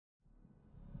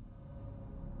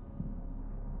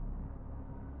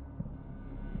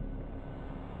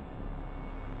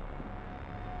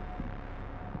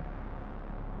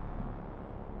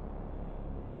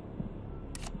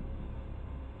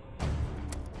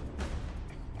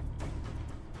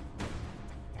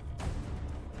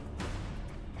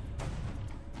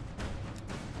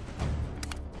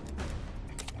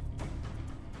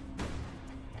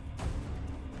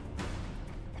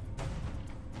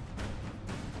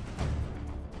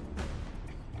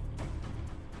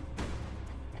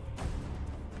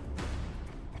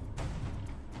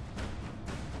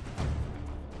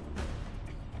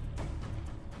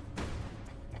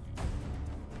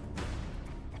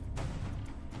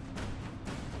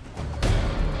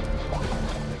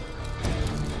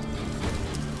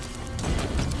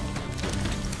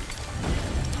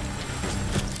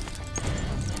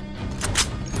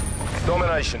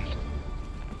location.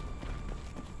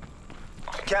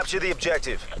 Capture the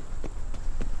objective.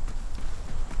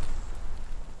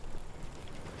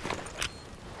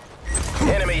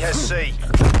 Enemy has C.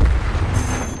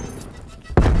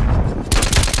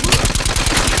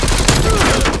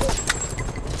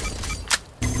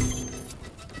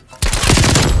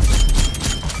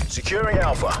 Securing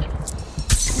Alpha.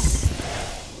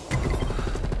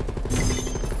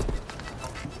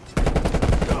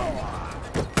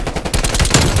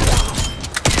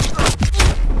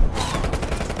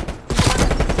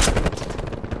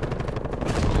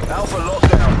 Alpha locked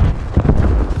down.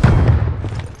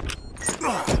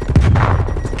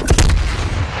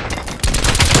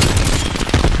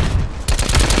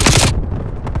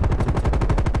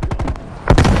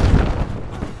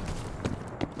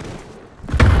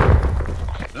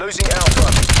 Losing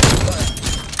Alpha.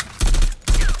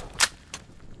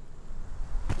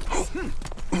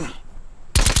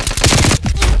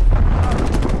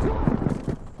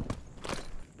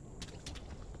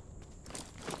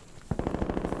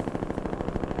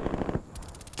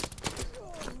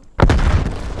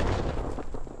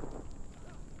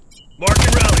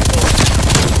 Marking rally point.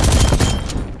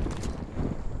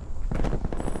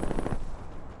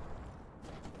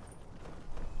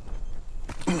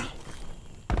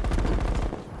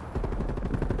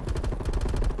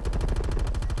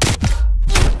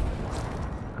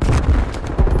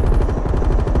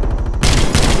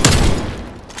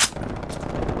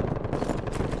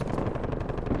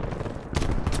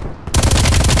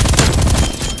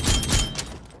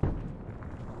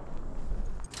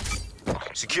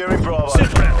 Securing Bravo.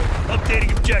 Sit rep.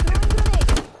 Updating objective.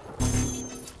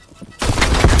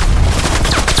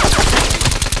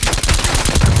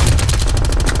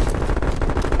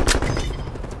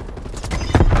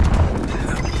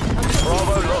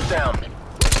 Bravo locked down.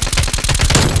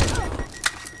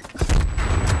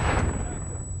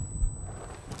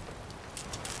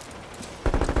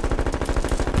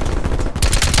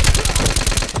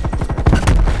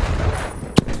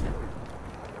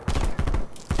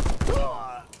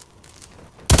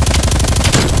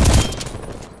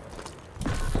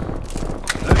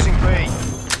 Losing B.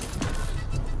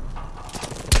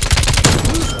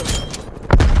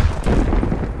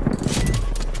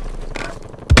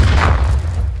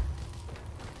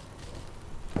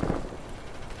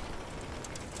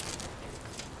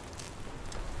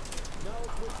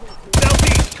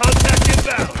 Southeast, contact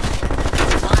inbound.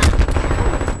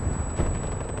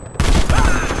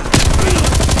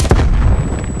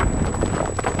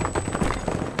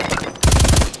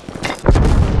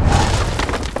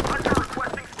 Hunter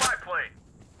requesting spy plane.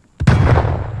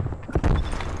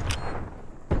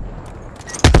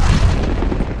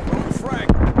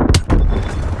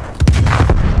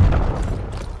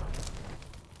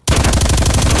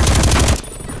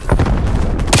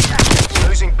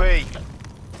 Losing B.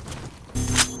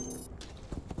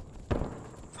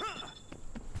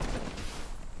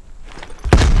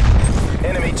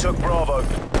 Enemy took Bravo.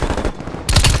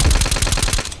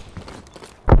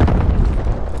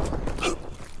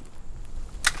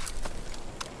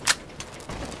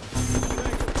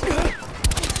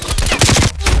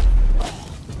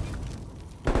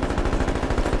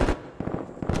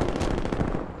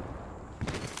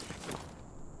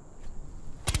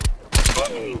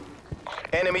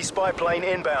 Enemy spy plane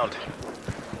inbound.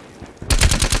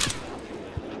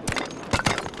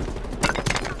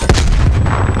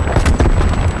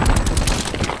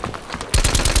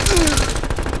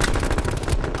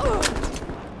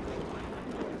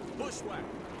 Bushwhack.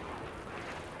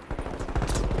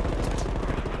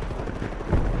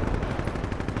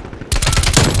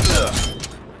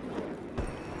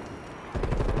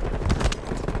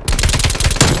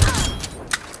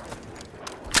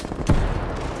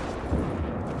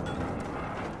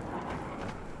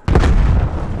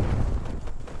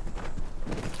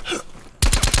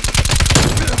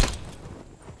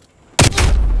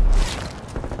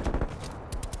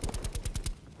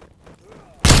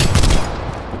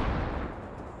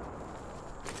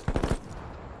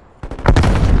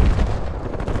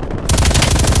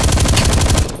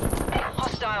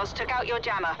 Hostiles took out your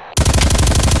jammer.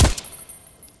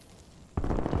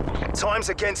 Time's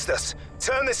against us.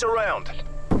 Turn this around.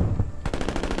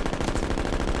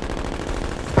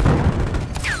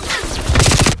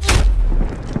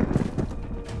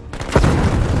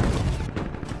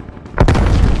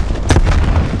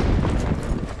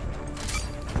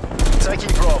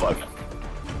 Taking Bravo.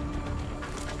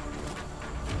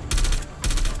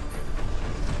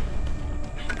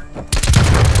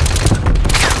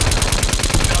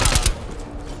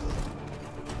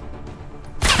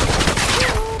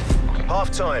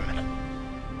 Half time.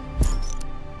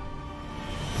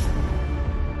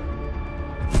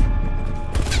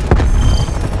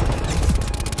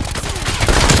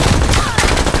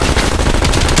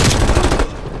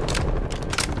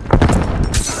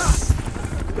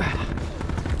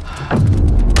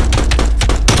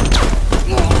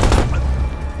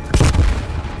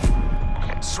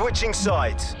 Switching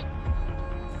sides.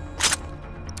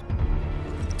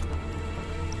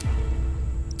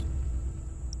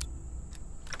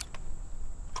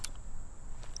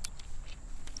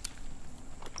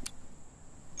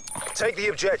 Take the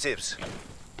objectives.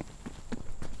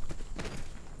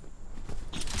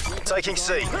 Taking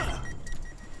C.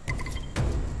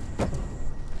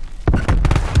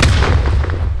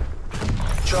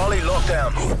 Charlie locked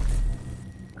down.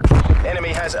 Enemy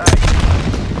has A.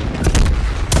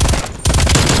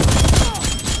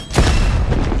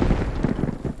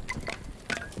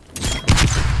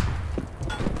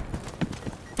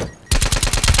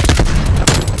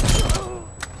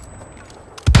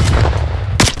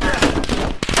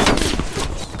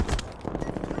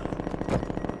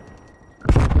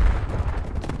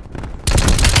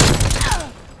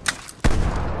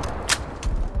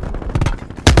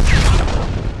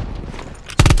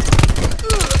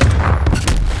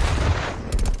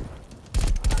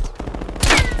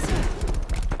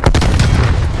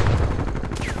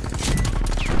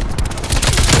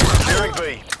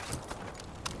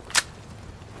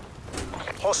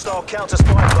 Hostile counter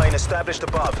spy plane established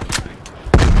above.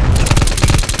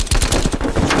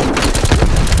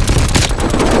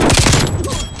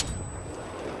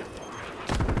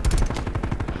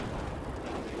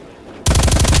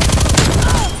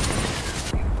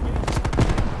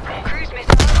 Cruise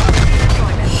missiles are ready for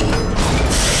deployment.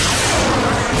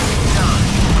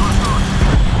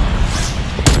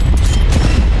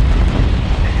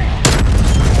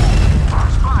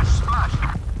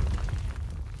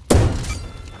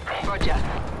 Roger.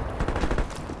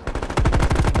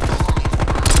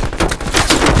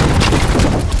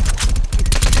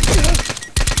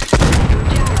 Your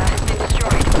jammer has been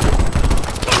destroyed.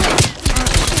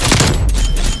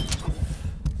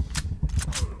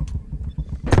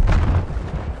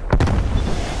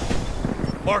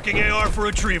 Marking AR for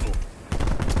retrieval.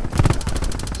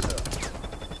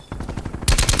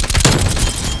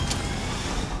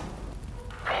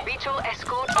 Beetle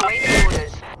escort awaiting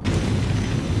orders.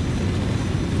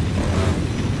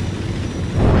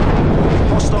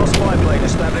 Hostile spy plane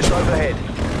established overhead.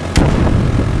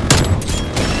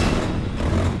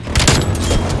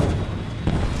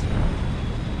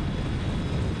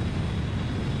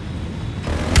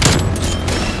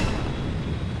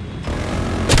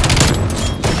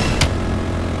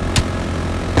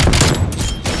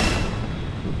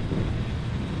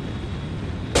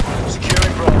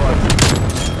 Securing Bravo.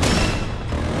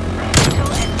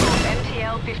 Beetle escort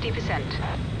MTL 50%.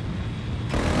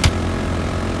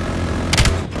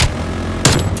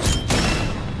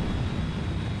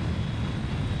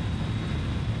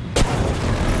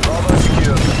 Bravo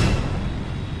secured.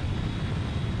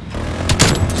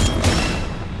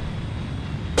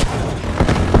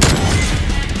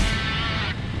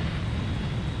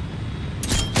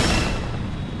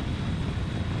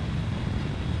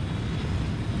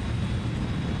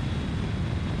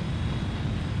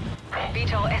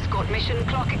 Beetle escort mission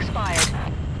clock expired.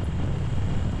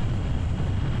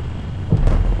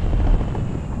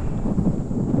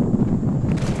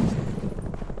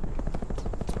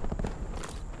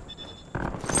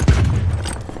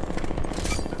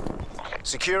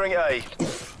 Securing A.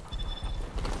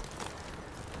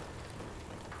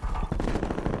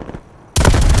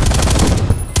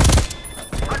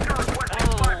 Hunter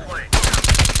requesting spy plane.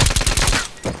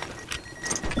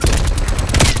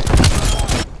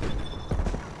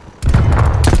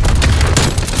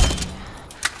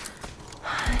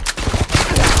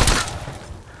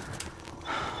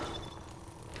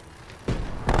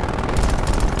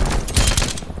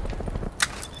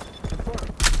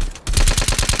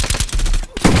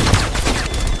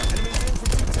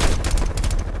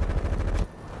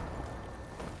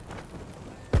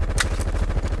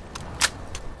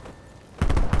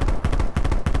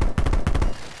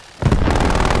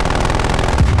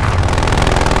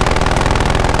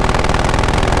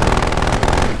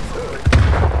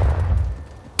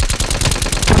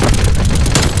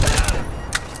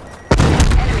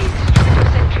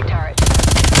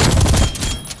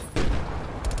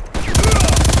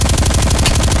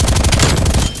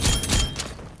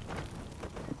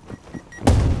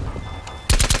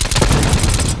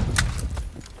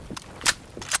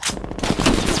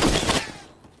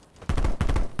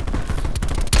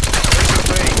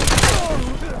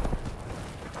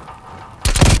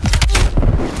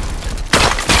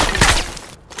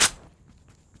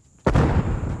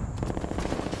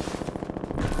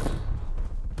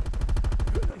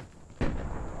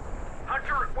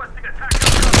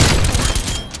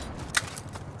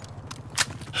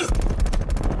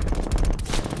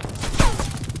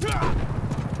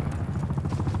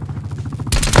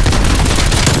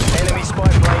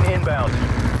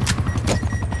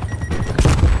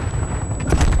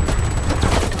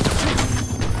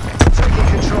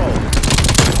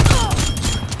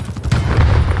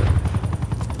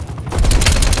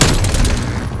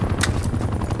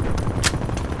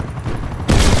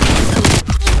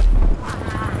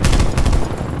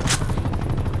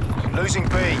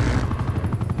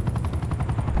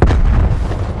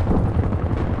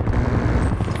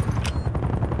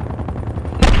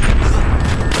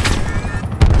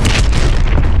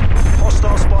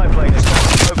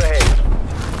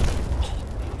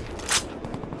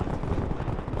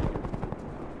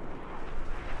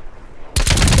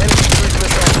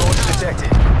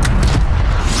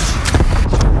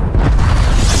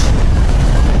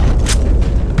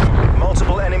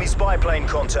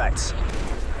 contacts.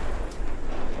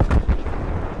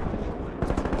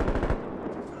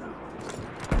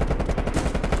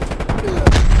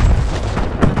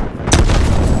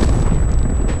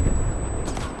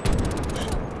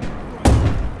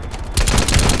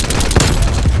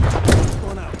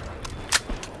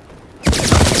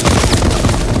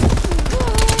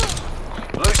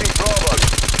 Losing Bravo.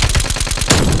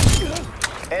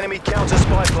 Enemy counter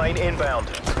spy plane inbound.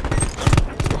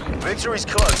 Victory's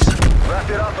close. Wrap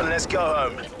it up and let's go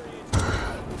home.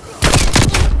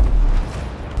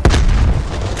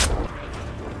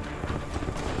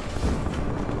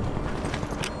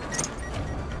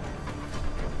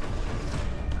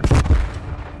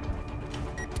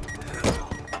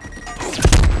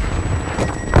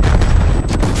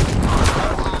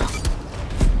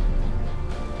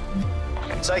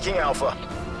 Taking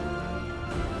Alpha.